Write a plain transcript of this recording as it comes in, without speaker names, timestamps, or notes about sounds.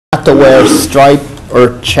Not to wear striped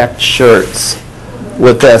or checked shirts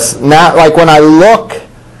with this. Not like when I look,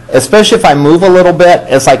 especially if I move a little bit,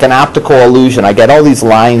 it's like an optical illusion. I get all these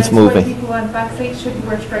lines That's moving. Why people on backstage shouldn't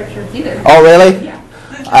wear striped shirts either. Oh, really? Yeah.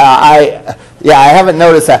 I haven't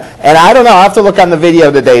noticed that, and I don't know. I'll have to look on the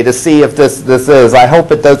video today to see if this is. I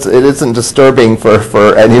hope it does. It isn't disturbing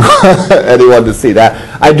for anyone to see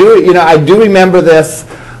that. I do remember this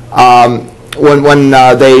when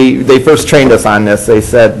they first trained us on this. They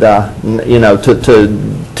said to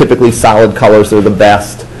typically solid colors are the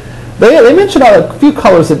best. They mentioned a few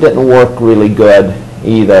colors that didn't work really good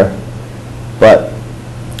either, but.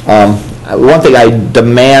 One thing I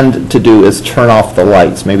demand to do is turn off the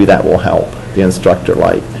lights. Maybe that will help, the instructor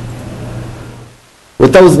light.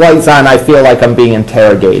 With those lights on, I feel like I'm being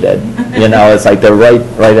interrogated. It's like they're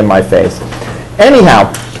right in my face.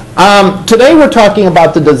 Anyhow, today we're talking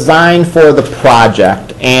about the design for the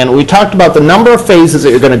project. And we talked about the number of phases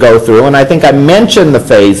that you're going to go through. And I think I mentioned the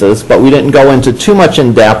phases, but we didn't go into too much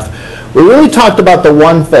in depth. We really talked about the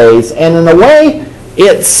one phase. And in a way,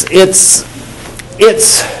 it's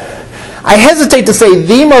I hesitate to say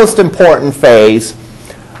the most important phase,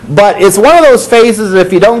 but it's one of those phases that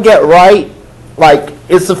if you don't get right, like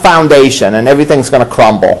it's the foundation and everything's going to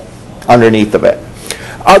crumble underneath of it.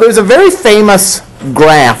 There's a very famous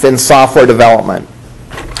graph in software development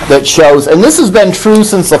that shows, and this has been true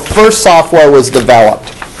since the first software was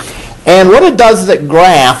developed, and what it does is it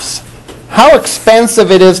graphs how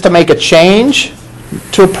expensive it is to make a change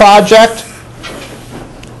to a project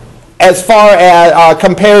as far as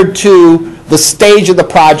compared to the stage of the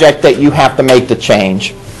project that you have to make the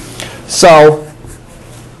change. So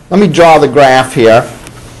let me draw the graph here.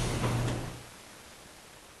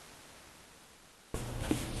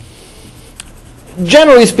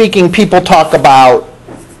 Generally speaking, people talk about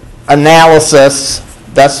analysis.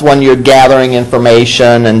 That's when you're gathering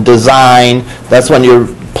information, and design. That's when you're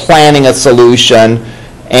planning a solution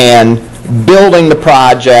and building the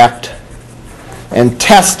project and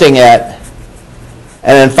testing it, and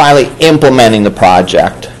then finally implementing the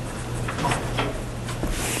project.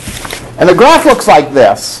 And the graph looks like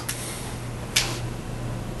this.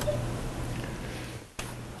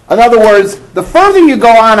 In other words, the further you go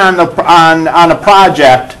on a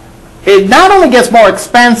project, it not only gets more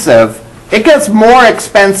expensive, it gets more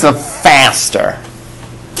expensive faster.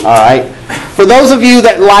 All right? For those of you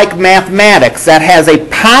that like mathematics, that has a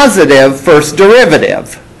positive first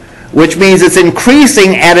derivative, which means it's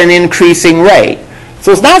increasing at an increasing rate.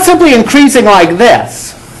 So it's not simply increasing like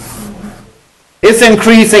this. It's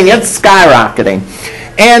increasing, it's skyrocketing.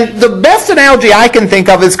 And the best analogy I can think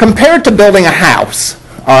of is compared to building a house.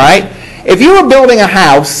 All right? If you were building a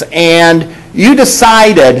house and you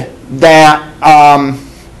decided that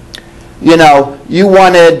you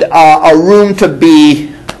wanted a room to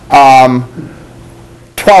be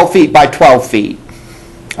 12 feet by 12 feet.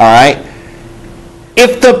 All right?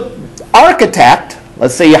 If the architect,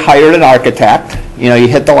 let's say you hired an architect, you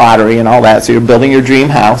hit the lottery and all that, so you're building your dream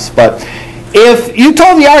house, but if you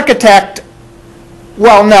told the architect,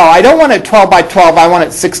 well, no, I don't want it 12 by 12, I want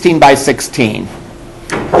it 16 by 16.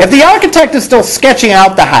 If the architect is still sketching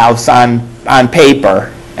out the house on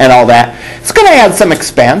paper and all that, it's going to add some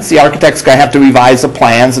expense. The architect's going to have to revise the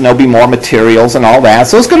plans, and there'll be more materials and all that,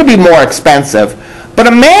 so it's going to be more expensive. But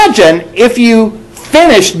imagine if you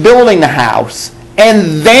finished building the house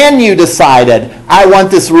and then you decided, I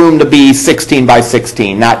want this room to be 16 by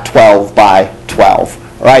 16, not 12 by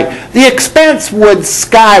 12, right? The expense would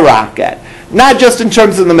skyrocket, not just in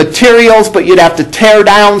terms of the materials, but you'd have to tear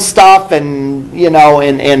down stuff and,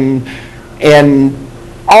 and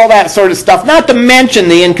all that sort of stuff, not to mention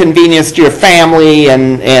the inconvenience to your family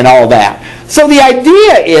and all that. So the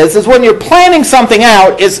idea is when you're planning something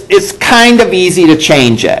out, it's kind of easy to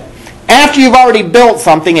change it. After you've already built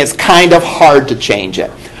something, it's kind of hard to change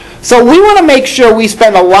it. So we want to make sure we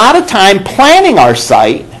spend a lot of time planning our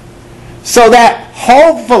site so that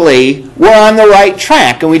hopefully we're on the right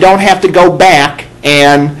track and we don't have to go back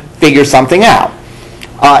and figure something out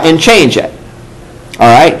and change it.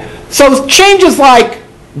 All right? So changes like,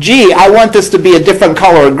 gee, I want this to be a different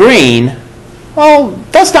color of green, well,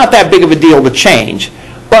 that's not that big of a deal to change.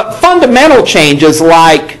 But fundamental changes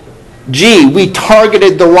like, gee, we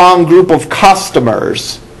targeted the wrong group of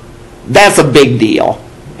customers, that's a big deal.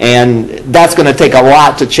 And that's going to take a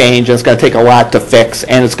lot to change, and it's going to take a lot to fix,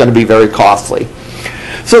 and it's going to be very costly.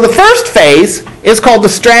 So the first phase is called the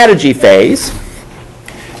strategy phase.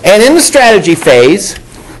 And in the strategy phase,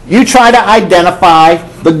 you try to identify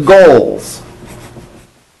the goals.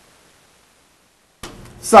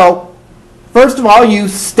 So, first of all, you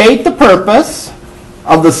state the purpose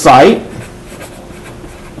of the site.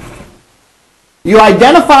 You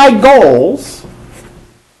identify goals,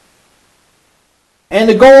 and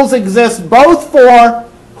the goals exist both for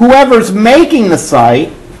whoever's making the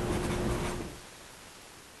site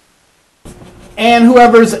and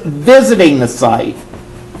whoever's visiting the site.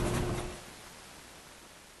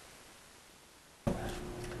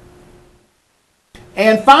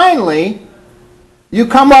 And finally, you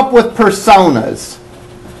come up with personas.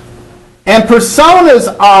 And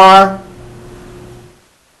personas are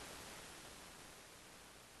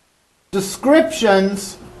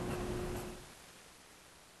descriptions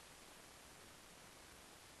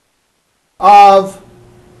of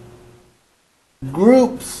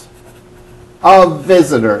groups of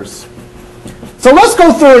visitors. So let's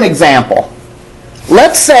go through an example.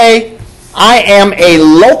 Let's say I am a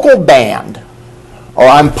local band, or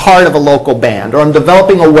I'm part of a local band, or I'm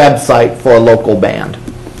developing a website for a local band.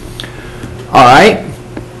 All right?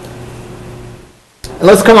 And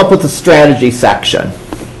let's come up with a strategy section.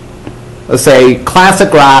 Let's say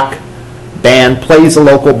classic rock band plays the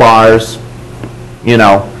local bars, you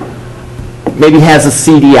know, maybe has a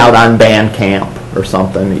CD out on Bandcamp or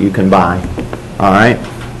something that you can buy. All right?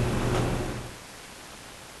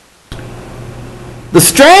 The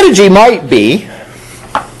strategy might be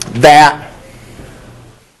that,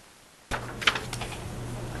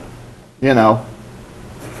 you know,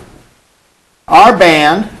 our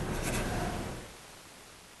band,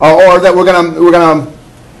 or that we're gonna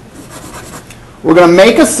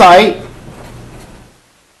make a site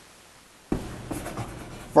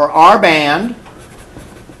for our band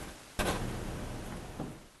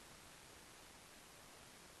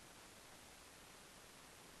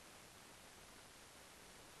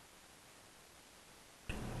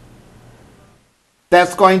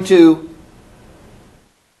that's going to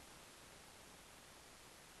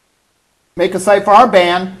make a site for our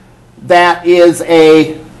band that is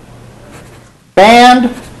a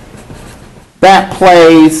band that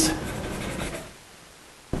plays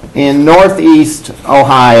in Northeast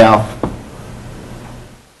Ohio.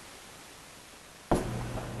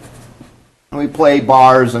 And we play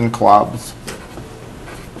bars and clubs.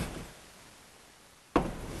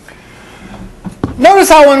 Notice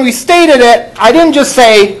how when we stated it, I didn't just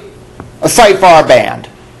say a site for our band.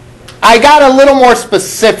 I got a little more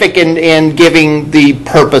specific in giving the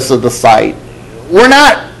purpose of the site. We're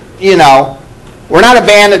not, you know, we're not a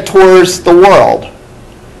band that tours the world.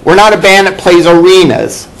 We're not a band that plays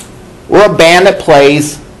arenas. We're a band that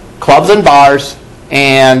plays clubs and bars,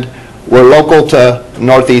 and we're local to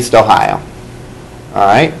Northeast Ohio. All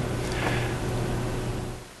right?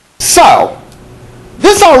 So,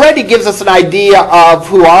 this already gives us an idea of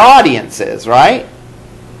who our audience is, right?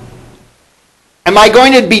 Am I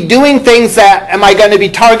going to be doing things am I going to be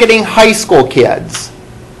targeting high school kids?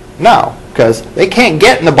 No, because they can't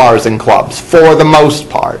get in the bars and clubs for the most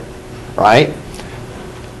part, right?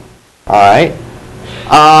 All right.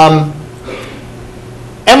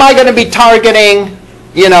 Am I going to be targeting,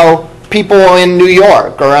 you know, people in New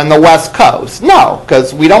York or on the West Coast? No,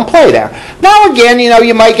 because we don't play there. Now again, you know,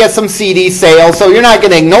 you might get some CD sales, so you're not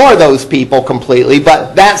going to ignore those people completely,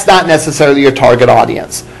 but that's not necessarily your target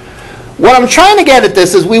audience. What I'm trying to get at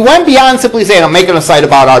this is we went beyond simply saying I'm making a site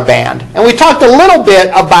about our band. And we talked a little bit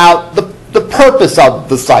about the purpose of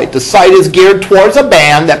the site. The site is geared towards a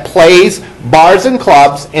band that plays bars and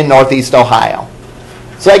clubs in Northeast Ohio.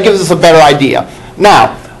 So that gives us a better idea.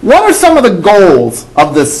 Now, what are some of the goals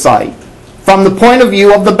of this site from the point of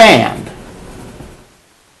view of the band?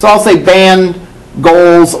 So I'll say band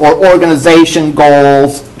goals or organization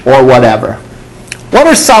goals or whatever. What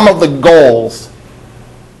are some of the goals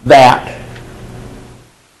that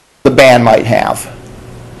the band might have?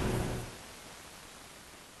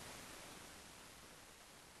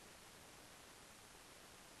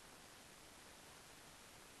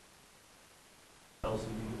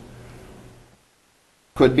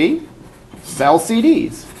 Could be sell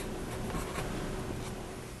CDs.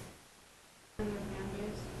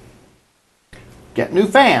 Get new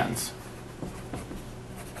fans.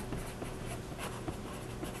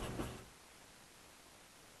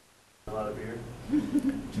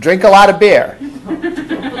 Drink a lot of beer.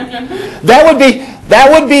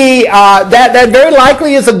 That very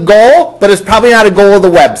likely is a goal, but it's probably not a goal of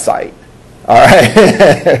the website. All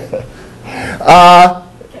right.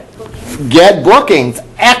 Get bookings.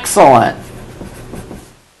 Excellent.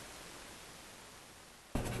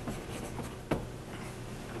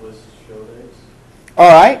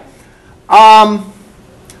 All right. I'm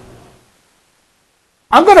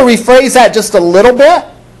going to rephrase that just a little bit.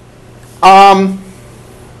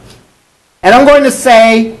 And I'm going to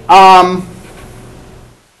say,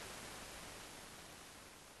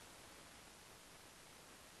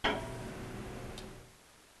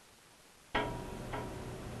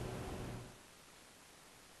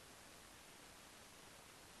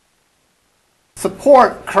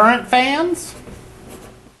 support current fans.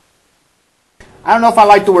 I don't know if I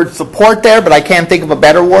like the word support there, but I can't think of a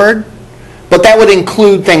better word. But that would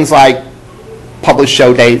include things like published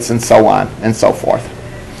show dates and so on and so forth.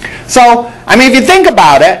 So, I mean, if you think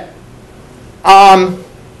about it,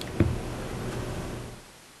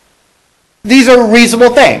 these are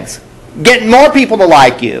reasonable things. Get more people to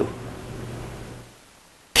like you.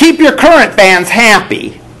 Keep your current fans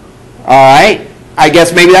happy. All right? I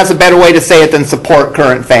guess maybe that's a better way to say it than support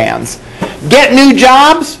current fans. Get new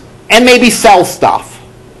jobs and maybe sell stuff.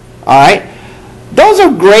 All right? Those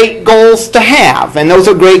are great goals to have, and those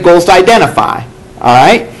are great goals to identify. All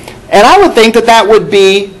right? And I would think that that would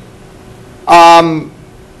be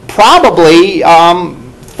probably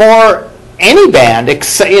for any band,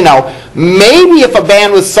 you know, maybe if a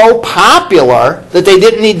band was so popular that they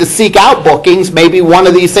didn't need to seek out bookings, maybe one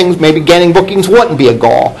of these things, maybe getting bookings wouldn't be a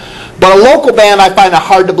goal. But a local band, I find it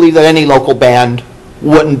hard to believe that any local band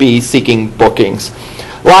wouldn't be seeking bookings.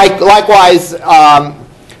 Likewise,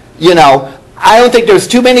 you know, I don't think there's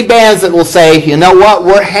too many bands that will say, you know what,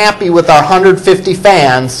 we're happy with our 150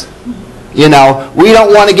 fans. You know, we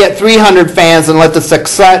don't want to get 300 fans and let the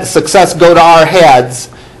success go to our heads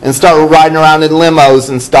and start riding around in limos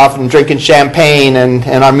and stuff and drinking champagne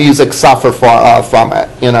and our music suffer from it,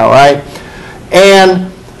 you know, right?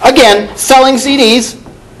 And again, selling CDs,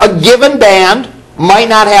 a given band might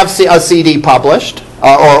not have a CD published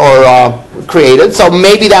or created, so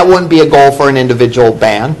maybe that wouldn't be a goal for an individual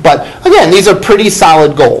band. But again, these are pretty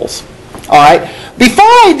solid goals. All right. Before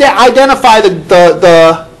I identify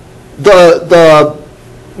the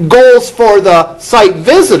goals for the site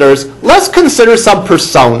visitors, let's consider some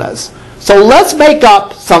personas. So let's make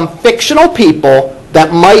up some fictional people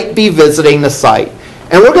that might be visiting the site.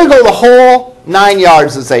 And we're going to go the whole 9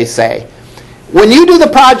 yards, as they say. When you do the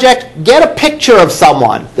project, get a picture of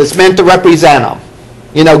someone that's meant to represent them.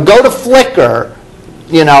 You know, go to Flickr,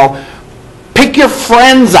 you know, pick your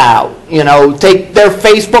friends out, you know, take their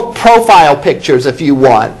Facebook profile pictures if you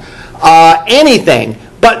want, anything.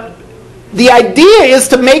 But the idea is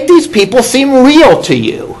to make these people seem real to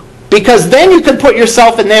you, because then you can put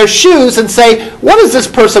yourself in their shoes and say, what is this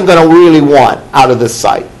person going to really want out of this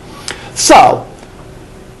site? So,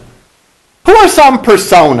 who are some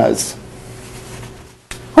personas?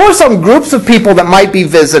 Who are some groups of people that might be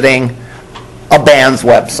visiting a band's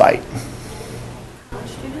website? College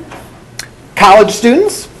students? College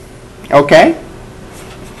students? Okay.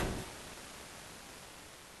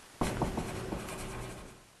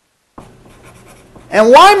 And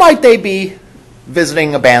why might they be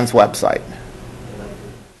visiting a band's website?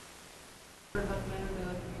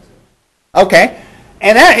 Okay.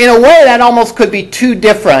 And that, in a way, that almost could be two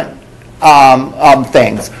different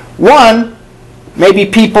things. One, maybe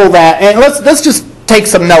people that, and let's just take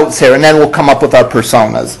some notes here, and then we'll come up with our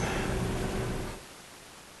personas.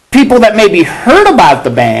 People that maybe heard about the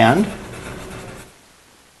band.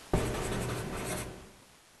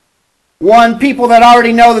 One, people that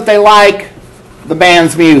already know that they like the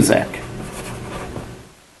band's music.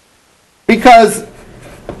 Because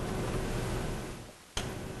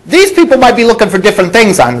these people might be looking for different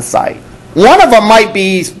things on the site. One of them might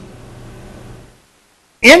be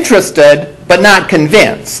interested but not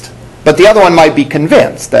convinced. But the other one might be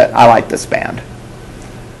convinced that I like this band.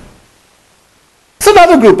 It's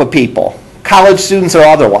another group of people, college students or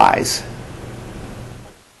otherwise.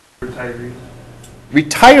 Retirees.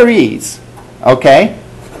 Retirees, okay.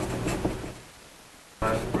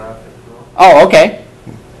 Classic rock as well. Oh, okay.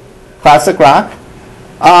 Classic rock.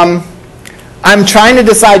 I'm trying to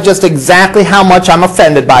decide just exactly how much I'm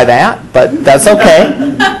offended by that, but that's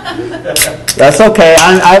okay. That's okay.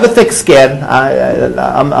 I have a thick skin.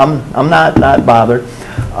 I'm not bothered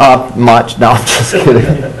much. No, I'm just kidding.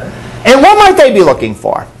 And what might they be looking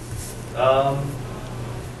for?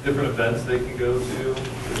 Different events they can go to.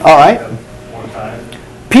 All right. Have more time.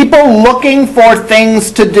 People looking for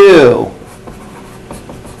things to do.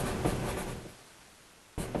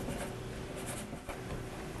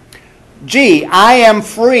 Gee, I am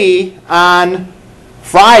free on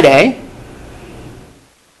Friday.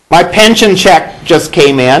 My pension check just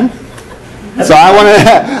came in, so I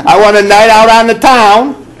want a night out on the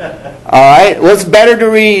town. All right, what's better to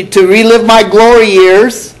relive my glory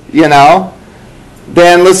years, you know,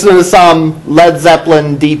 than listen to some Led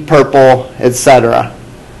Zeppelin, Deep Purple, etc.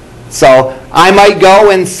 So I might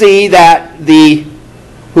go and see that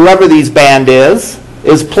whoever these band is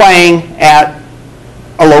playing at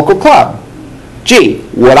a local club. Gee,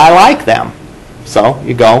 would I like them? So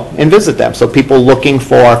you go and visit them. So people looking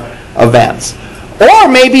for events. Or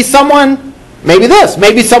maybe someone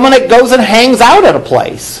that goes and hangs out at a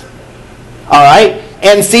place. all right,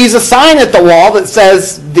 and sees a sign at the wall that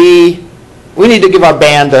says we need to give our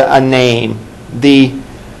band a name, the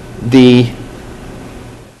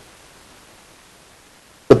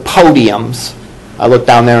podiums. I looked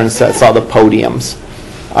down there and saw the podiums.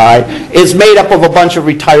 All right, it's made up of a bunch of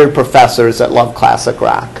retired professors that love classic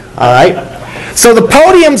rock. All right, so the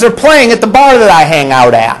podiums are playing at the bar that I hang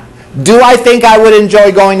out at. Do I think I would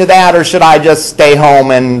enjoy going to that, or should I just stay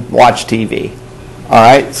home and watch TV? All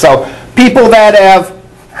right, so people that have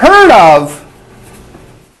heard of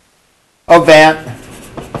event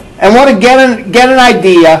and want to get an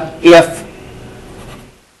idea if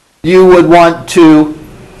you would want to,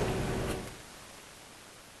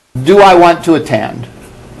 do I want to attend?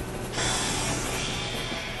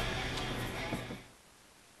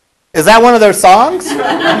 Is that one of their songs?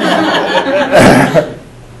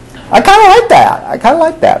 I kind of like that. I kind of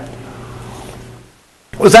like that.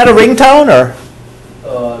 Was that a ringtone or?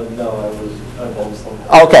 No, I bumped something.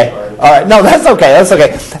 Okay. Sorry. All right. No, that's okay. That's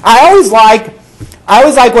okay. I always like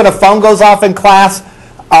when a phone goes off in class.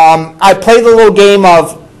 I play the little game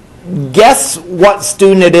of guess what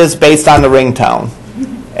student it is based on the ringtone.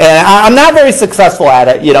 And I'm not very successful at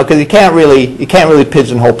it, because you can't really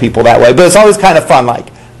pigeonhole people that way. But it's always kind of fun. Like,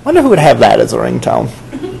 wonder who would have that as a ringtone.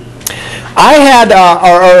 I had,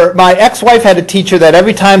 or my ex-wife had a teacher that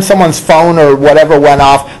every time someone's phone or whatever went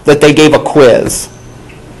off, that they gave a quiz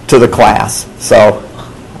to the class. So,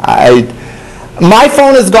 my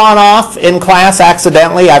phone has gone off in class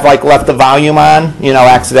accidentally. I've left the volume on,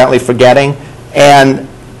 accidentally forgetting, and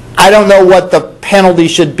I don't know what the penalty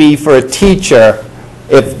should be for a teacher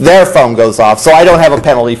if their phone goes off. So I don't have a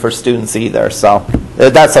penalty for students either. So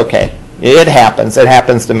that's okay. It happens. It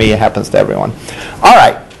happens to me. It happens to everyone. All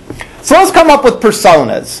right. So let's come up with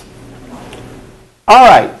personas. All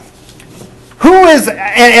right. Who is,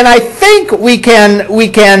 and I think we can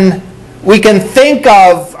think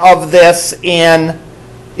of this in,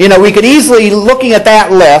 we could easily, looking at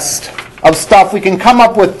that list of stuff, we can come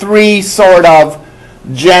up with three sort of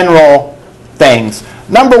general things.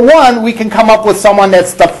 Number one, we can come up with someone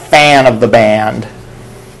that's the fan of the band.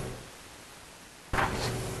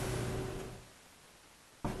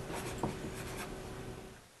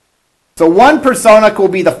 So one persona will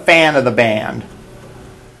be the fan of the band.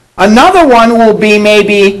 Another one will be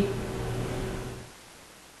maybe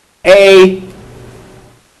a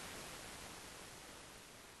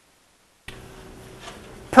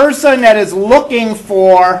person that is looking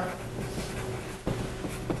for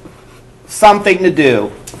something to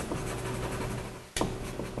do.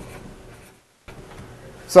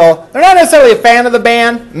 So they're not necessarily a fan of the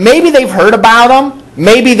band. Maybe they've heard about them.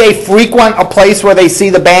 Maybe they frequent a place where they see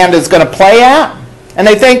the band is going to play at, and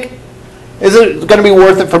they think, is it going to be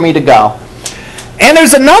worth it for me to go? And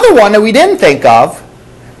there's another one that we didn't think of.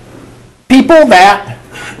 People that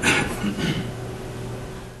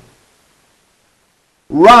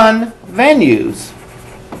run venues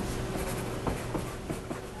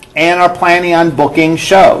and are planning on booking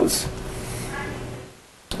shows.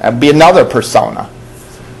 That would be another persona.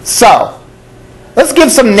 So, let's give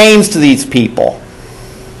some names to these people.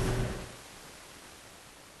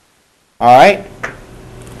 All right?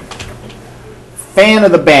 Fan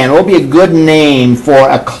of the band. What would be a good name for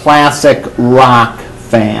a classic rock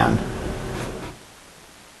fan?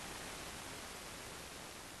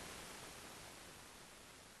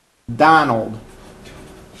 Donald.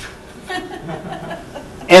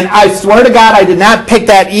 And I swear to God, I did not pick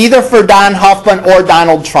that either for Don Huffman or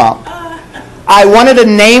Donald Trump. I wanted a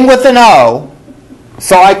name with an O,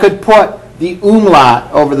 so I could put the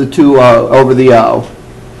umlaut over the over the O,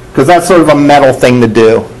 because that's sort of a metal thing to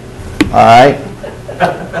do. All right.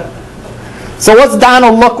 So what's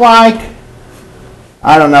Donald look like?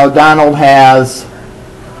 I don't know. Donald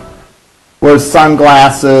wears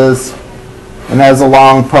sunglasses and has a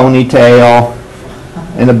long ponytail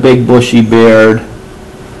and a big bushy beard.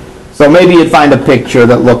 So maybe you'd find a picture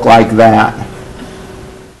that looked like that.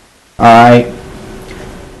 All right.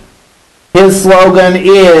 His slogan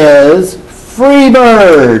is "Free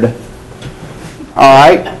Bird." All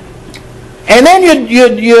right. And then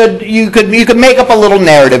you could make up a little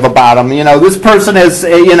narrative about him. This person has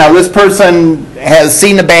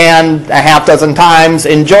seen the band a half dozen times,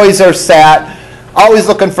 enjoys their set, always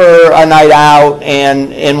looking for a night out,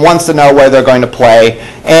 and wants to know where they're going to play,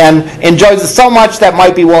 and enjoys it so much that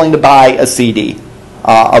might be willing to buy a CD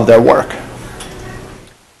of their work.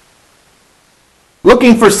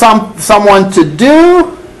 Looking for someone to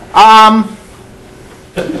do. I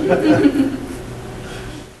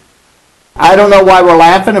don't know why we're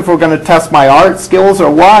laughing, if we're going to test my art skills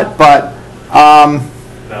or what, but...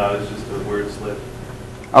 No, it's just a word slip.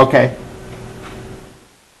 Okay.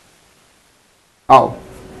 Oh.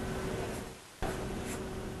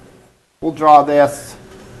 We'll draw this.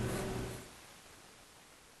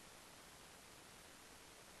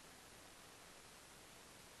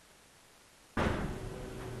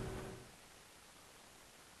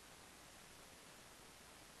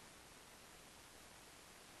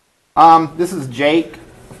 This is Jake.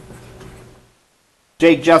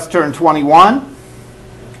 Jake just turned 21.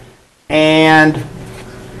 And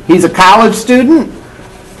he's a college student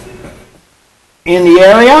in the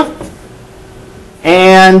area.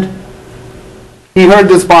 And he heard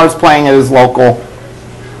this bar's playing at his local,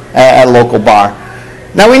 at a local bar.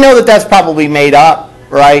 Now we know that that's probably made up,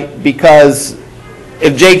 right? Because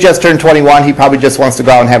if Jake just turned 21, he probably just wants to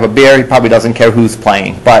go out and have a beer. He probably doesn't care who's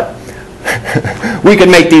playing. But we could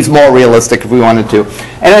make these more realistic if we wanted to.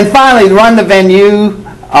 And then finally, run the venue.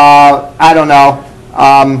 I don't know,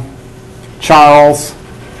 Charles.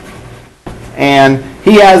 And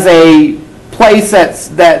he has a place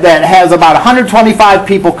that has about 125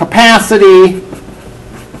 people capacity.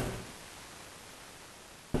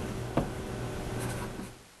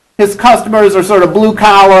 His customers are sort of blue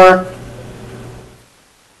collar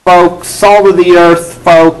folks, salt of the earth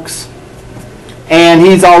folks. And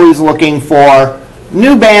he's always looking for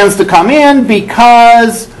new bands to come in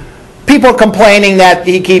because people are complaining that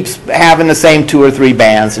he keeps having the same 2 or 3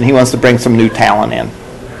 bands and he wants to bring some new talent in.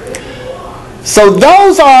 So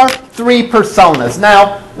those are 3 personas.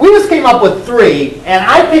 Now, we just came up with 3, and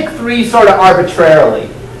I picked 3 sort of arbitrarily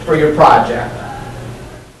for your project.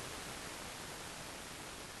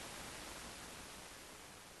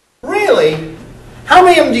 Really? How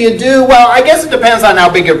many of them do you do? Well, I guess it depends on how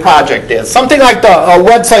big your project is. Something like a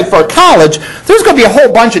website for a college, there's going to be a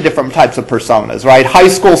whole bunch of different types of personas, right? High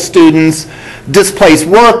school students, displaced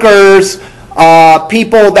workers,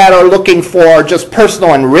 people that are looking for just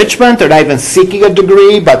personal enrichment. They're not even seeking a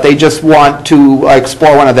degree, but they just want to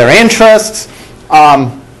explore one of their interests.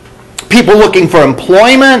 People looking for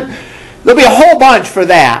employment. There'll be a whole bunch for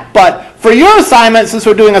that. But for your assignment, since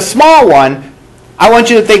we're doing a small one, I want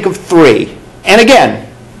you to think of 3. And again,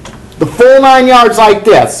 the full 9 yards like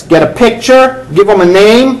this. Get a picture, give them a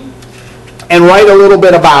name, and write a little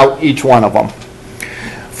bit about each one of them.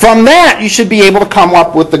 From that, you should be able to come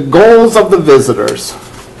up with the goals of the visitors.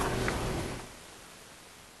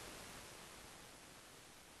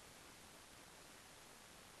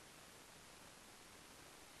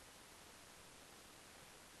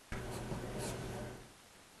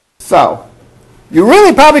 So, you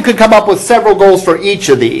really probably could come up with several goals for each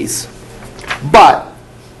of these. But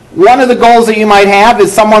one of the goals that you might have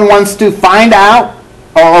is someone wants to find out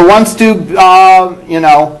or wants to,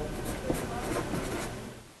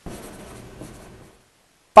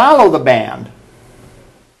 follow the band.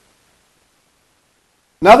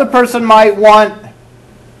 Another person might want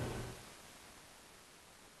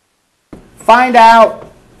find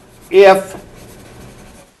out if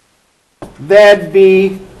there'd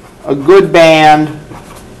be a good band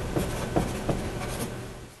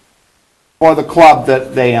for the club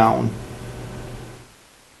that they own.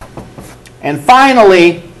 And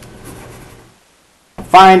finally,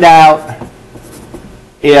 find out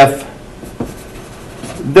if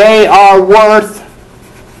they are worth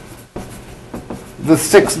the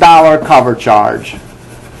 $6 cover charge.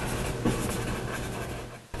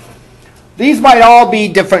 These might all be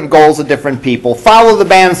different goals of different people. Follow the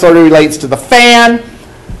band sort of relates to the fan.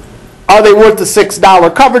 Are they worth the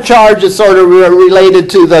 $6 cover charge is sort of related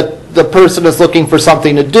to the person that's looking for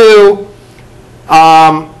something to do.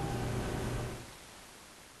 Are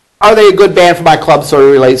they a good band for my club sort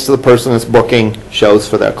of relates to the person that's booking shows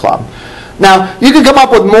for their club. Now, you can come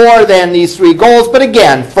up with more than these 3 goals, but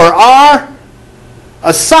again, for our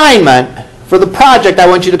assignment, for the project, I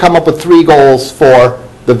want you to come up with 3 goals for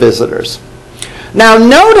the visitors. Now,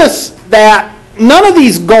 notice that none of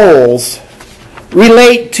these goals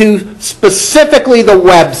relate to specifically the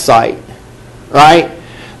website, right?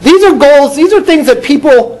 These are goals, these are things that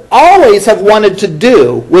people always have wanted to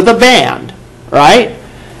do with a band, right?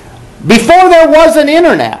 Before there was an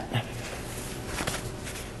internet.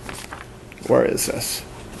 Where is this?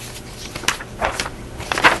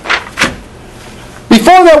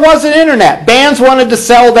 Before there was an internet, bands wanted to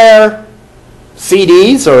sell their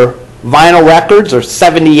CDs or vinyl records or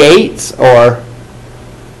 78s or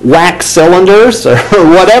wax cylinders or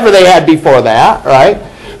whatever they had before that, right?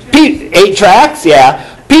 8 tracks, yeah.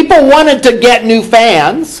 People wanted to get new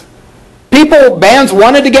fans. Bands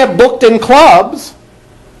wanted to get booked in clubs.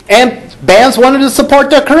 And bands wanted to support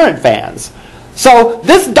their current fans. So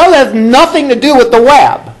this has nothing to do with the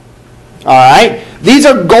web. All right? These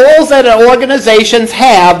are goals that organizations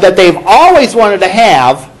have that they've always wanted to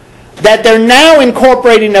have that they're now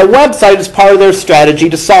incorporating their website as part of their strategy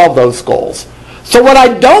to solve those goals. So what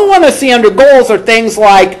I don't want to see under goals are things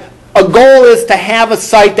like a goal is to have a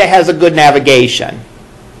site that has a good navigation.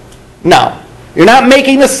 No. You're not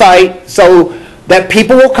making the site so that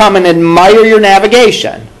people will come and admire your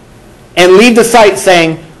navigation and leave the site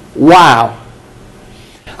saying, wow,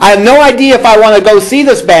 I have no idea if I want to go see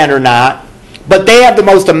this band or not, but they have the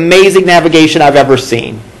most amazing navigation I've ever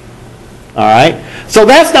seen. All right? So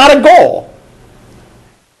that's not a goal.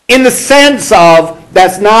 In the sense of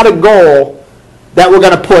that's not a goal that we're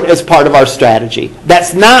going to put as part of our strategy.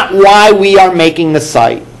 That's not why we are making the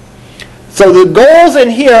site. So the goals in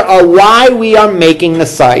here are why we are making the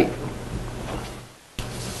site.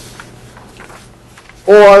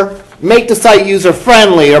 Or make the site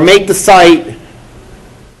user-friendly, or make the site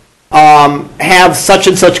have such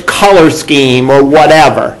and such color scheme, or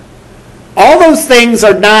whatever. All those things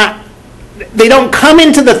are not, they don't come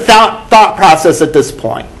into the thought process at this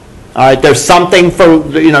point. All right, there's something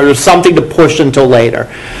there's something to push until later.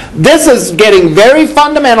 This is getting very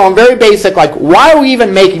fundamental and very basic, like why are we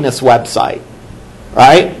even making this website,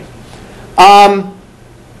 right? An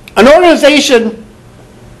organization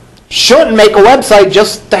shouldn't make a website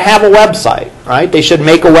just to have a website, right? They should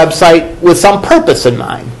make a website with some purpose in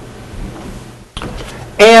mind.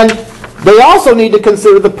 And they also need to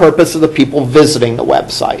consider the purpose of the people visiting the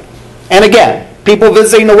website. And again, people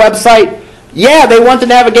visiting the website, yeah, they want the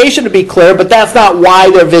navigation to be clear, but that's not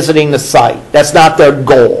why they're visiting the site. That's not their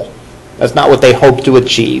goal. That's not what they hope to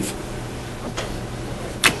achieve.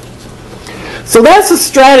 So that's the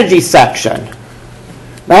strategy section.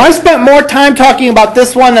 Now, I spent more time talking about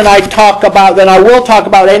this one than I will talk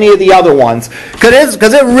about any of the other ones,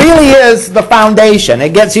 because it really is the foundation.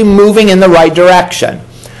 It gets you moving in the right direction.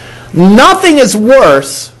 Nothing is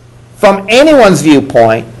worse from anyone's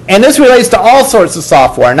viewpoint, and this relates to all sorts of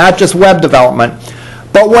software, not just web development,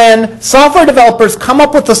 but when software developers come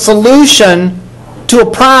up with a solution to a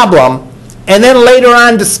problem and then later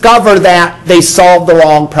on discover that they solved the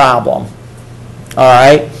wrong problem. All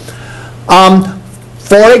right?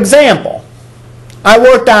 For example, I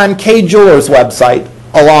worked on Kay Jewelers' website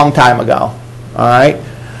a long time ago. All right?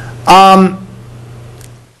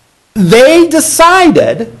 They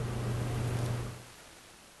decided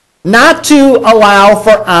not to allow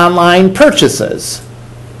for online purchases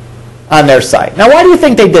on their site. Now, why do you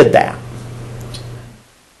think they did that?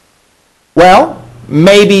 Well,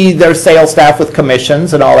 maybe their sales staff with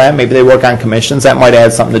commissions and all that, maybe they work on commissions, that might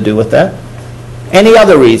have something to do with it. Any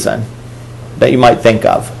other reason that you might think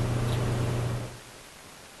of?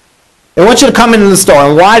 They want you to come into the store,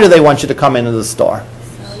 and why do they want you to come into the store?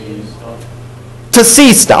 To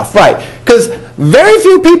see stuff, right. Because very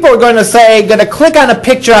few people are going to click on a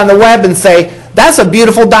picture on the web and say, that's a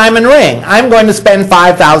beautiful diamond ring. I'm going to spend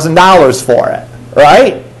 $5,000 for it,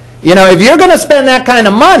 right? You know, if you're going to spend that kind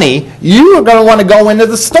of money, you are going to want to go into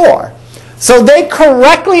the store. So they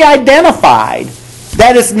correctly identified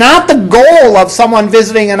that it's not the goal of someone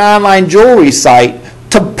visiting an online jewelry site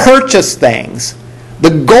to purchase things. The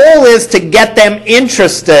goal is to get them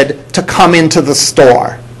interested to come into the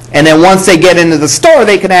store. And then once they get into the store,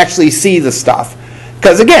 they can actually see the stuff.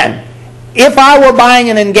 Because again, if I were buying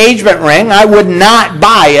an engagement ring, I would not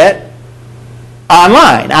buy it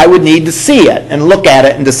online. I would need to see it and look at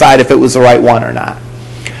it and decide if it was the right one or not.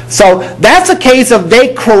 So that's a case of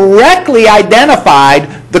they correctly identified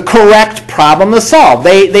the correct problem to solve.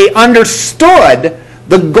 They understood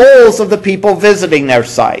the goals of the people visiting their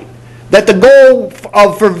site. That the goal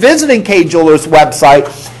for visiting Kay Jewelers' website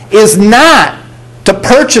is not to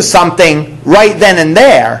purchase something right then and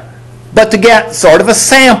there, but to get sort of a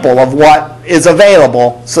sample of what is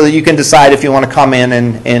available so that you can decide if you want to come in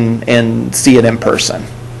and see it in person.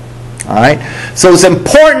 All right? So it's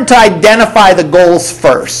important to identify the goals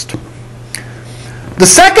first. The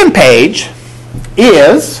second page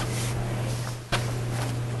is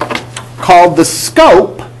called the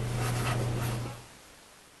scope,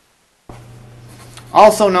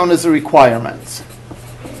 also known as the requirements.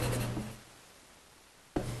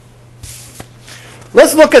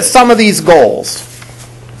 Let's look at some of these goals.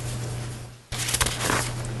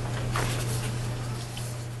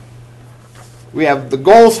 We have the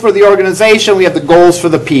goals for the organization, we have the goals for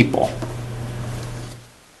the people.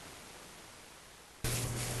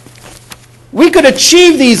 We could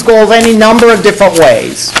achieve these goals any number of different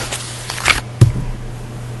ways.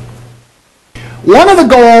 One of the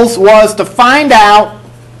goals was to find out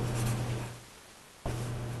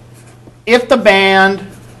if the band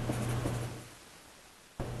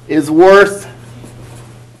is worth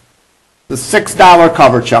the $6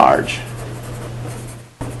 cover charge.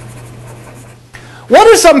 what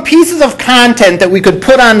are some pieces of content that we could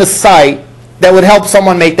put on the site that would help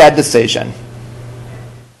someone make that decision?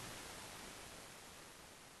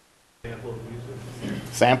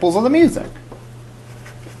 Samples of the music.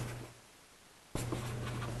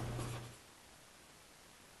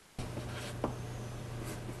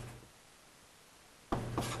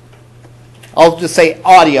 I'll just say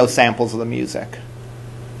audio samples of the music.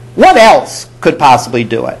 What else could possibly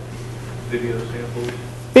do it? Video samples.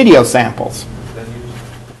 Video samples. Venues.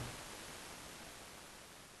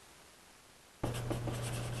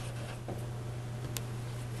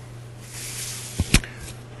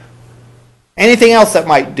 Anything else that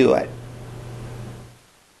might do it?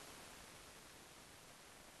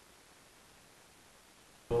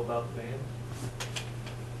 About the band.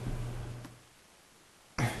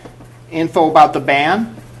 Info about the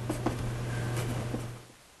band.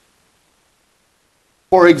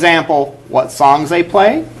 For example, what songs they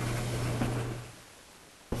play.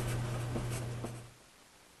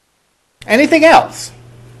 Anything else?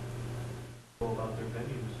 About their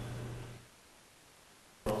venues.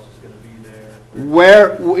 What else is going to be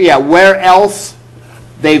there? Where else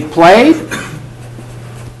they've played.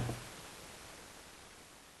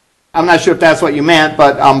 I'm not sure if that's what you meant,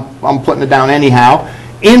 but I'm putting it down anyhow.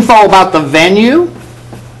 Info about the venue.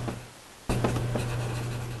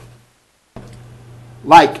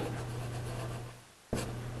 Like,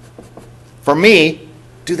 for me,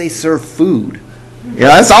 do they serve food? You know,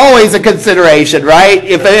 that's always a consideration, right?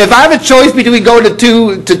 If I have a choice between going to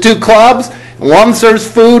two clubs, one serves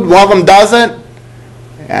food, one of them doesn't,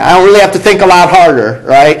 I don't really have to think a lot harder,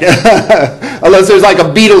 right? Unless there's like a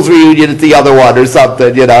Beatles reunion at the other one or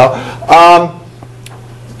something, you know.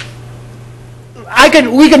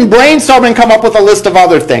 We can brainstorm and come up with a list of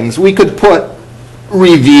other things. We could put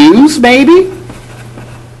reviews, maybe.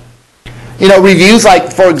 You know, reviews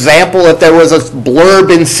like, for example, if there was a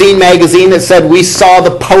blurb in Scene magazine that said, we saw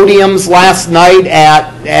the podiums last night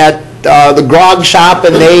at the grog shop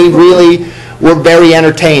and they really were very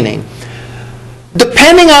entertaining.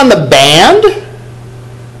 Depending on the band,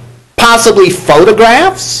 possibly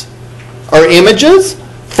photographs or images,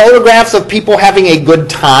 photographs of people having a good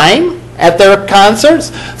time at their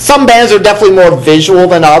concerts. Some bands are definitely more visual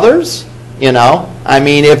than others, you know. I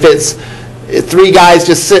mean, if it's three guys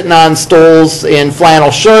just sitting on stools in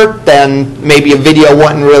flannel shirt, then maybe a video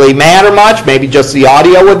wouldn't really matter much. Maybe just the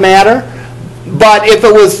audio would matter. But if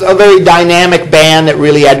it was a very dynamic band that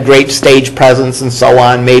really had great stage presence and so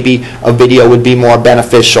on, maybe a video would be more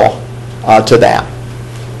beneficial to that.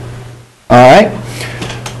 All right?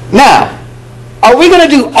 Now, are we going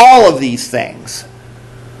to do all of these things?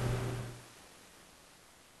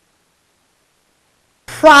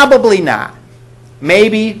 Probably not.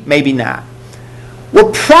 Maybe, maybe not.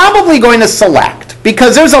 We're probably going to select,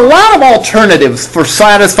 because there's a lot of alternatives for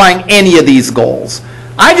satisfying any of these goals.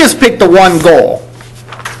 I just picked the one goal.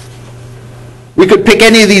 We could pick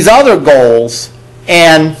any of these other goals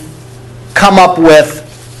and come up with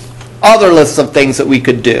other lists of things that we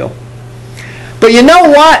could do. But you know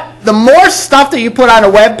what? The more stuff that you put on a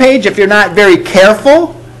web page, if you're not very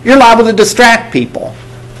careful, you're liable to distract people.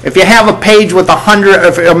 If you have a page with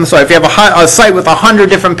if you have a site with 100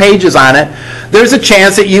 different pages on it, there's a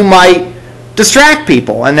chance that you might distract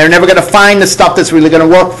people and they're never going to find the stuff that's really going to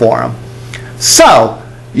work for them. So,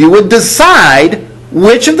 you would decide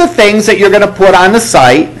which of the things that you're going to put on the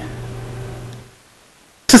site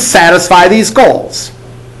to satisfy these goals.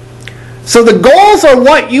 So the goals are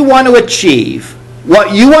what you want to achieve.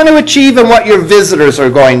 What you want to achieve and what your visitors are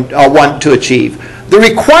going to want to achieve. The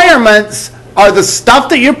requirements are the stuff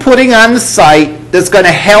that you're putting on the site that's going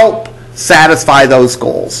to help satisfy those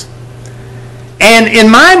goals. And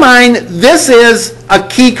in my mind, this is a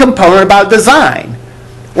key component about design.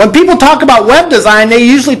 When people talk about web design, they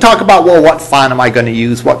usually talk about, well, what font am I going to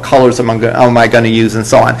use, what colors am I going to use, and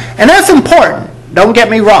so on. And that's important. Don't get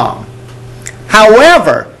me wrong.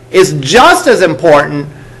 However, it's just as important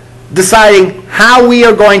deciding how we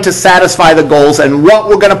are going to satisfy the goals and what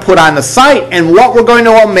we're going to put on the site and what we're going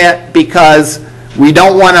to omit, because we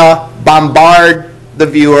don't want to bombard the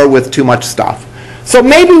viewer with too much stuff. So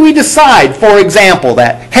maybe we decide, for example,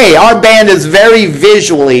 that, hey, our band is very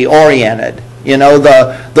visually oriented. You know,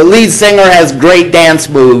 the lead singer has great dance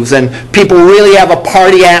moves and people really have a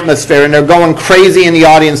party atmosphere and they're going crazy in the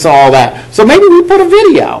audience and all that. So maybe we put a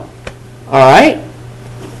video. All right?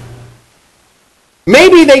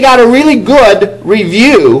 Maybe they got a really good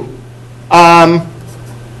review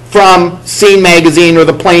from Scene magazine or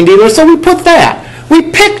the Plain Dealer, so we put that.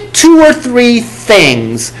 We pick 2 or 3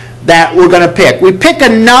 things that we're going to pick. We pick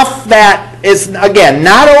enough that is, again,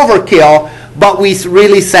 not overkill, but we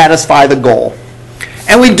really satisfy the goal.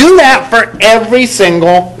 And we do that for every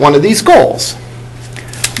single one of these goals.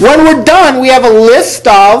 When we're done, we have a list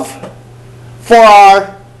of, for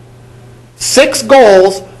our 6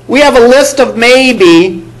 goals, we have a list of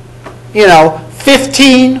maybe,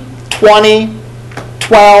 15, 20,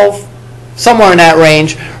 12, somewhere in that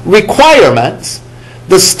range, requirements,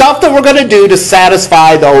 the stuff that we're going to do to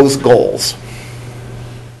satisfy those goals.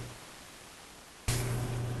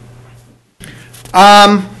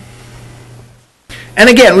 And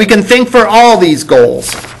again, we can think for all these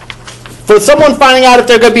goals. For someone finding out if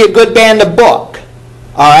they're going to be a good band to book,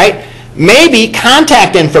 all right, maybe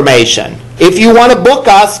contact information. If you want to book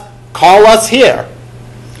us, call us here.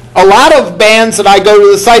 A lot of bands that I go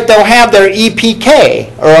to the site, they'll have their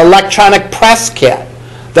EPK, or electronic press kit,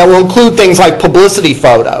 that will include things like publicity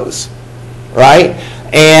photos, right,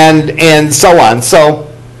 and so on. So,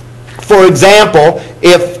 for example,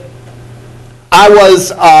 if I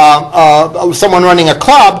was someone running a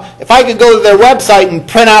club, if I could go to their website and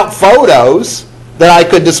print out photos that I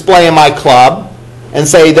could display in my club and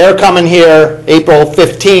say they're coming here April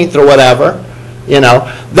 15th or whatever,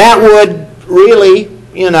 that would really,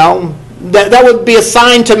 that would be a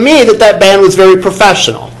sign to me that that band was very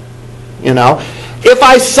professional. If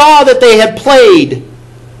I saw that they had played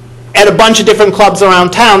at a bunch of different clubs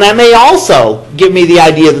around town, that may also give me the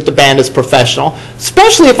idea that the band is professional,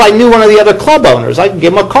 especially if I knew one of the other club owners. I could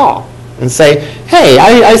give them a call and say, hey,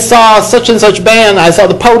 I saw such and such band, I saw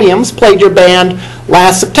the Podiums played your band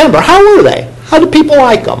last September. How were they? How did people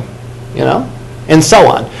like them? And so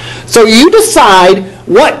on. So you decide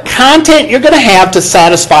what content you're going to have to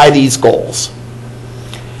satisfy these goals.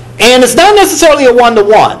 And it's not necessarily a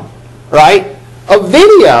one-to-one, right? A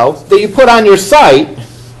video that you put on your site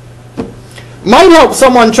might help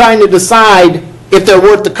someone trying to decide if they're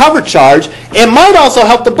worth the cover charge. It might also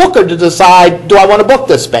help the booker to decide, do I want to book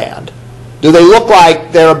this band? Do they look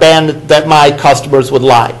like they're a band that my customers would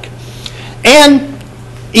like? And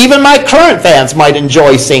even my current fans might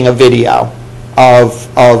enjoy seeing a video of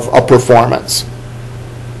a performance.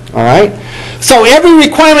 All right? So every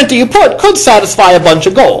requirement that you put could satisfy a bunch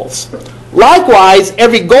of goals. Likewise,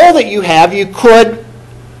 every goal that you have, you could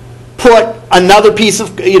put another piece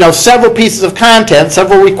of, several pieces of content,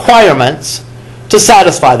 several requirements to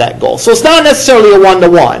satisfy that goal. So it's not necessarily a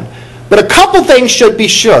one-to-one. But a couple things should be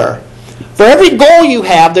sure. For every goal you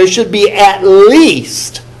have, there should be at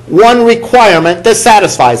least one requirement that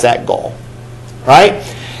satisfies that goal. Right?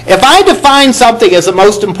 If I define something as the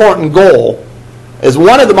most important goal, as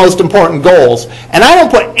one of the most important goals, and I don't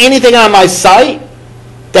put anything on my site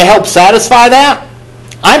to help satisfy that,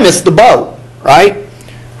 I missed the boat, right?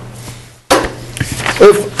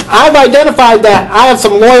 If I've identified that I have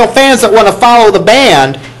some loyal fans that want to follow the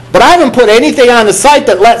band, but I haven't put anything on the site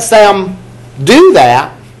that lets them do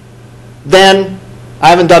that, then I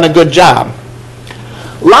haven't done a good job.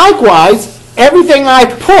 Likewise, everything I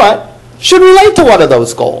put should relate to one of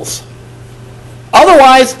those goals.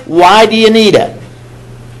 Otherwise, why do you need it?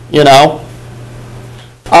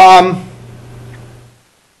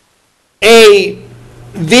 A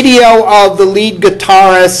video of the lead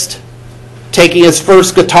guitarist taking his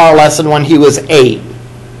first guitar lesson when he was 8,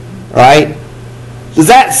 right? Does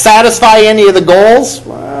that satisfy any of the goals?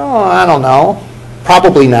 Well, I don't know.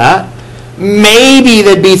 Probably not. Maybe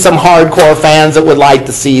there'd be some hardcore fans that would like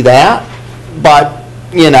to see that, but,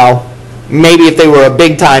 maybe if they were a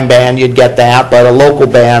big-time band, you'd get that, but a local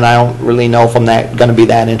band, I don't really know if I'm going to be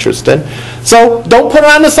that interested. So don't put it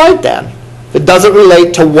on the site then. If it doesn't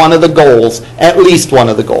relate to one of the goals, at least one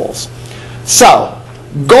of the goals. So,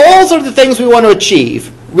 goals are the things we want to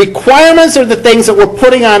achieve. Requirements are the things that we're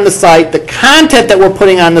putting on the site, the content that we're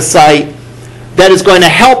putting on the site that is going to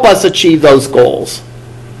help us achieve those goals.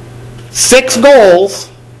 6 goals,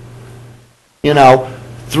 3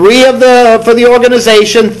 for the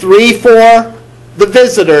organization, 3 for the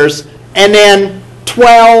visitors, and then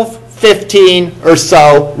 12, 15 or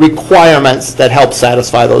so requirements that help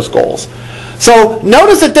satisfy those goals. So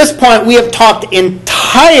notice at this point we have talked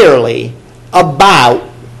entirely about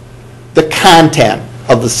the content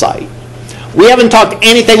of the site. We haven't talked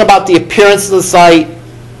anything about the appearance of the site,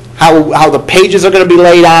 how the pages are going to be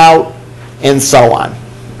laid out, and so on.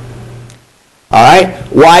 All right?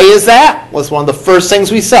 Why is that? Well, it's one of the first things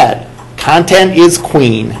we said. Content is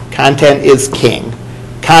queen. Content is king.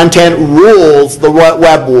 Content rules the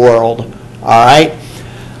web world. All right?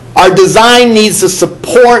 Our design needs to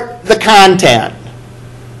support the content.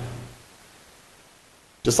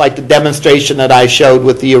 Just like the demonstration that I showed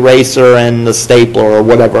with the eraser and the stapler or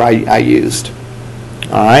whatever I used.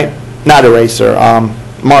 All right? Not eraser,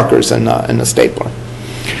 markers and the stapler.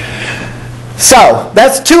 So,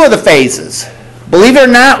 that's 2 of the phases. Believe it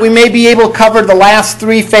or not, we may be able to cover the last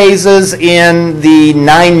 3 phases in the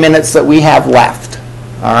 9 minutes that we have left.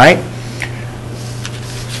 All right?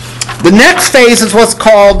 The next phase is what's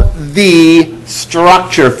called the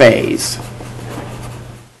structure phase.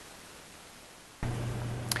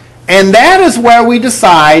 And that is where we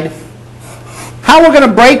decide how we're going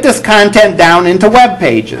to break this content down into web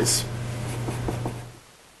pages.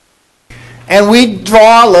 And we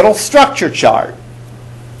draw a little structure chart.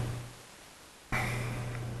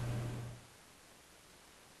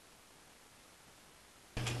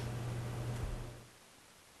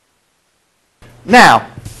 Now,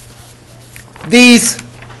 these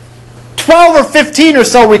 12 or 15 or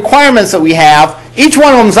so requirements that we have, each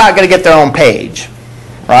one of them is not going to get their own page,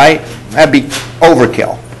 right? That'd be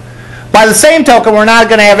overkill. By the same token, we're not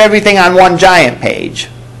going to have everything on one giant page.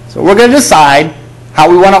 So we're going to decide how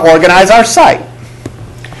we want to organize our site.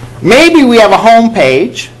 Maybe we have a home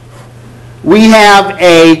page, we have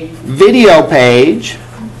a video page,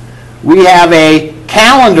 we have a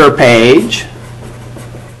calendar page,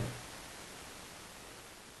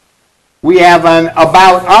 we have an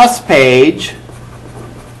About Us page,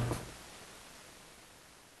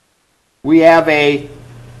 we have a,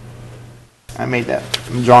 I'm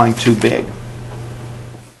drawing too big,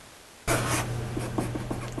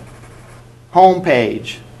 home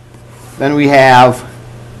page, then we have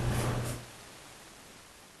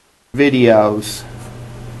videos,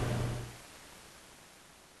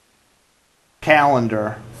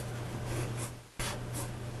 calendar,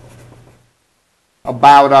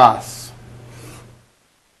 About Us,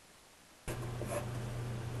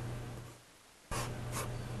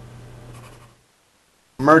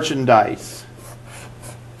 merchandise,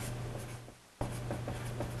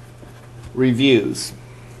 reviews.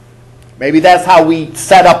 Maybe that's how we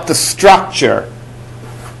set up the structure.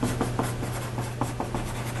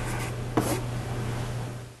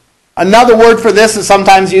 Another word for this is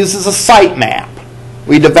sometimes used as a site map.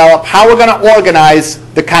 We develop how we're going to organize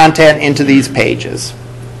the content into these pages.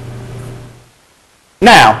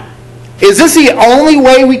 Now, is this the only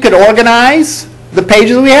way we could organize the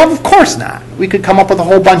pages we have? Of course not. We could come up with a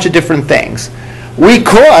whole bunch of different things. We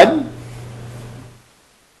could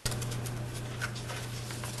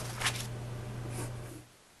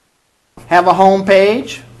have a home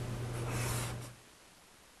page,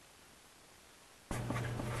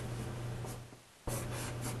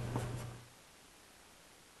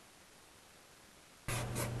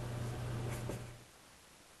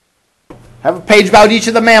 have a page about each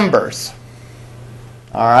of the members.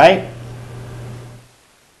 All right?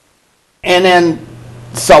 And then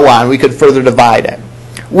so on. We could further divide it.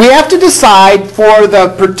 We have to decide for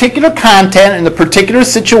the particular content and the particular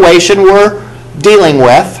situation we're dealing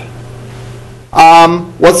with,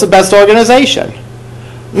 what's the best organization.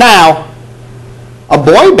 Now, a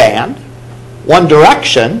boy band, One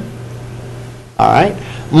Direction, all right,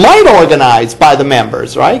 might organize by the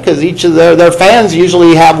members, right? Because each of their fans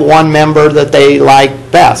usually have one member that they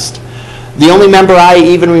like best. The only member I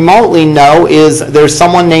even remotely know is there's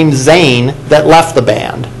someone named Zane that left the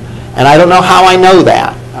band. And I don't know how I know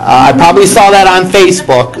that. I probably saw that on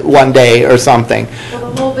Facebook one day or something.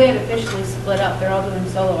 Well, the whole band officially split up. They're all doing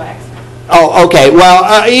solo acts. Oh, okay.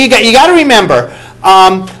 Well, you got to remember,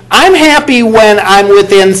 I'm happy when I'm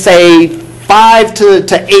within, say, 5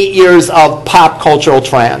 to 8 years of pop cultural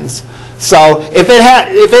trends. So if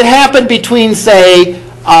it happened between, say,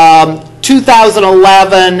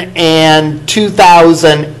 2011 and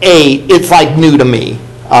 2008, it's like new to me.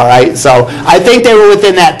 All right. So I think they were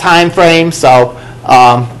within that time frame. So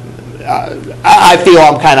I feel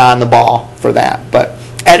I'm kind of on the ball for that. But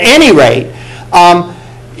at any rate,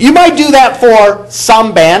 you might do that for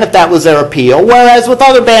some band if that was their appeal, whereas with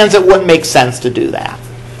other bands it wouldn't make sense to do that.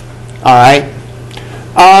 All right.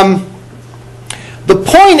 The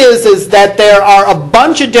point is that there are a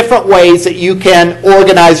bunch of different ways that you can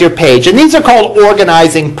organize your page, and these are called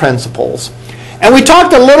organizing principles. And we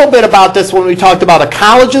talked a little bit about this when we talked about a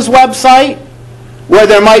college's website, where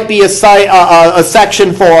there might be a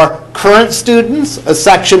section for current students, a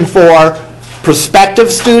section for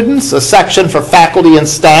prospective students, a section for faculty and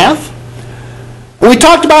staff. We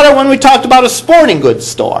talked about it when we talked about a sporting goods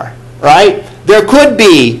store, right? There could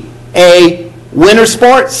be a winter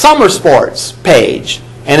sports, summer sports page.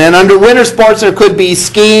 And then under winter sports there could be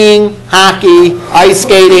skiing, hockey, ice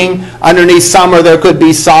skating. Underneath summer there could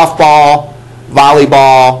be softball,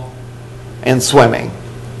 volleyball, and swimming.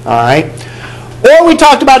 All right? Or we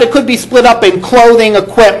talked about it could be split up in clothing,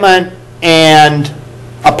 equipment, and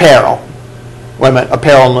apparel. Wait a minute,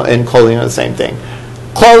 apparel and clothing are the same thing.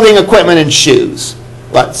 Clothing, equipment, and shoes,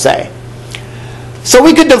 let's say. So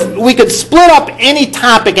we could split up any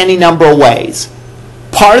topic any number of ways.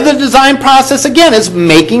 Part of the design process, again, is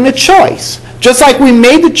making the choice. Just like we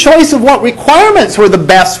made the choice of what requirements were the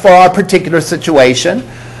best for our particular situation,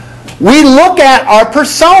 we look at our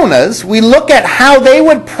personas, we look at how they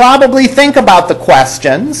would probably think about the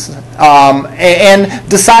questions, and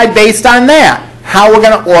decide based on that how we're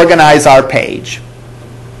going to organize our page,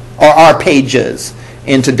 or our pages,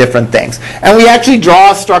 into different things. And we actually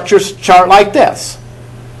draw a structure chart like this.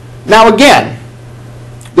 Now again,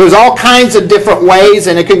 there's all kinds of different ways,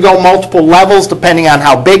 and it can go multiple levels depending on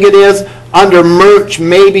how big it is. Under merch,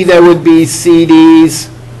 maybe there would be CDs,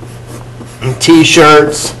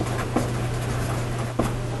 T-shirts,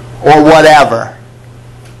 or whatever.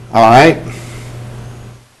 All right?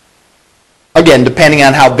 Again, depending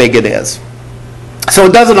on how big it is. So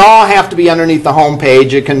it doesn't all have to be underneath the home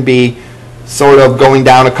page. It can be sort of going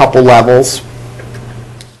down a couple levels.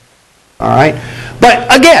 All right?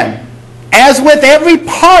 But again, as with every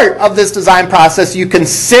part of this design process, you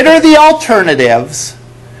consider the alternatives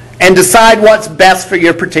and decide what's best for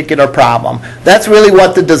your particular problem. That's really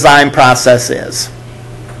what the design process is.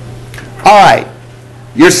 All right.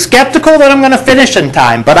 You're skeptical that I'm going to finish in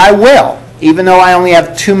time, but I will, even though I only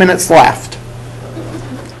have 2 minutes left.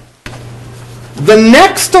 The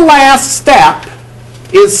next to last step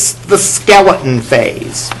is the skeleton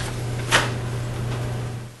phase.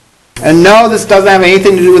 And no, this doesn't have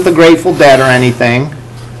anything to do with the Grateful Dead or anything,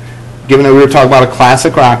 given that we were talking about a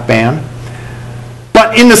classic rock band.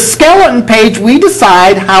 But in the skeleton page, we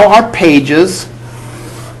decide how our pages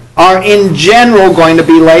are in general going to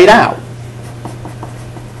be laid out.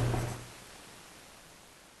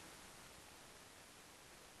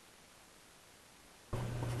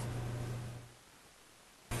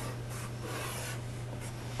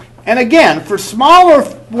 And again, for smaller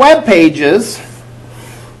web pages,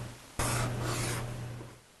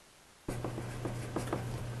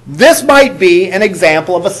 this might be an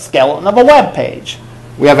example of a skeleton of a web page.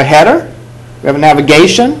 We have a header, we have a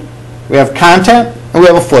navigation, we have content, and we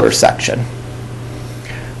have a footer section.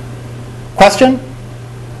 Question?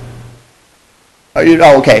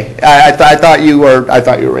 Oh, okay. I thought you were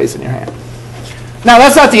raising your hand. Now,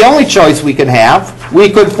 that's not the only choice we can have. We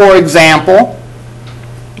could, for example,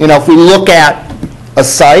 if we look at a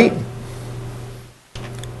site,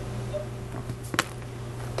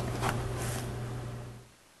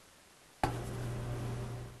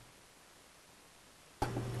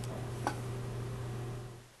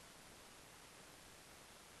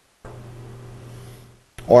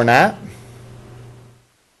 or not.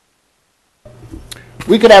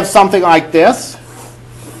 We could have something like this,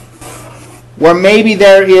 where maybe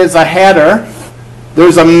there is a header,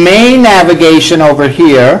 there's a main navigation over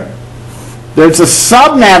here, there's a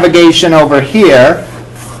sub-navigation over here,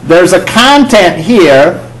 there's a content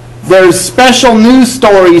here, there's special news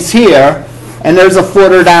stories here, and there's a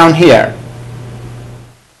footer down here.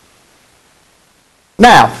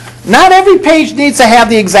 Now, not every page needs to have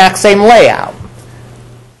the exact same layout.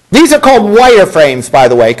 These are called wireframes, by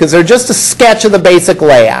the way, because they're just a sketch of the basic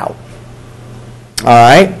layout. All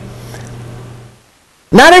right?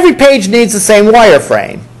 Not every page needs the same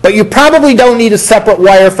wireframe, but you probably don't need a separate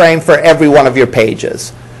wireframe for every one of your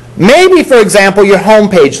pages. Maybe, for example, your home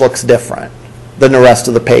page looks different than the rest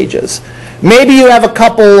of the pages. Maybe you have a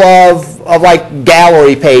couple of like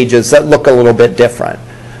gallery pages that look a little bit different.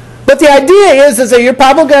 But the idea is that you're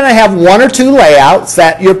probably going to have one or two layouts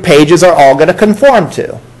that your pages are all going to conform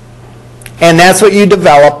to. And that's what you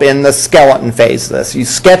develop in the skeleton phase of this. You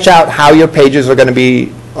sketch out how your pages are going to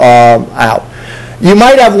be out. You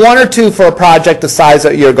might have one or two for a project the size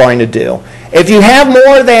that you're going to do. If you have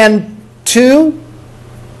more than two,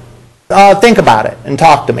 think about it and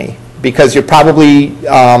talk to me, because you're probably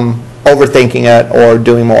overthinking it or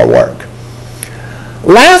doing more work.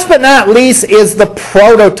 Last but not least is the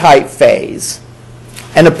prototype phase.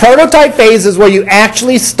 And the prototype phase is where you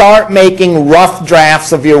actually start making rough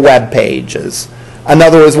drafts of your web pages. In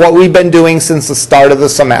other words, what we've been doing since the start of the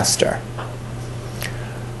semester.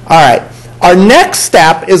 All right. Our next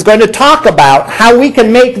step is going to talk about how we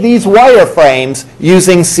can make these wireframes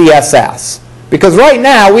using CSS. Because right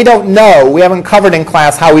now, we don't know, we haven't covered in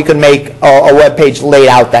class how we can make a web page laid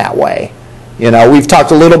out that way. We've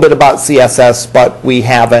talked a little bit about CSS, but we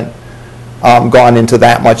haven't gone into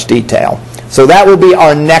that much detail. So that will be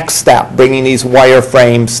our next step, bringing these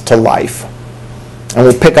wireframes to life. And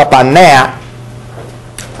we'll pick up on that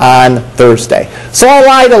on Thursday. So I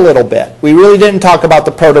lied a little bit. We really didn't talk about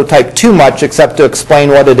the prototype too much except to explain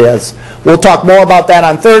what it is. We'll talk more about that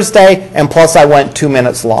on Thursday, and plus I went 2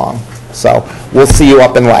 minutes long. So we'll see you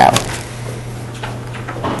up in lab.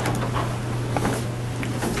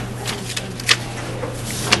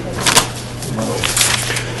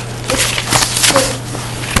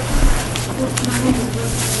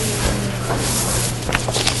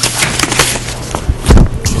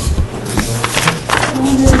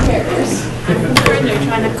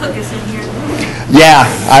 Yeah,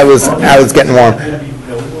 I was getting warm.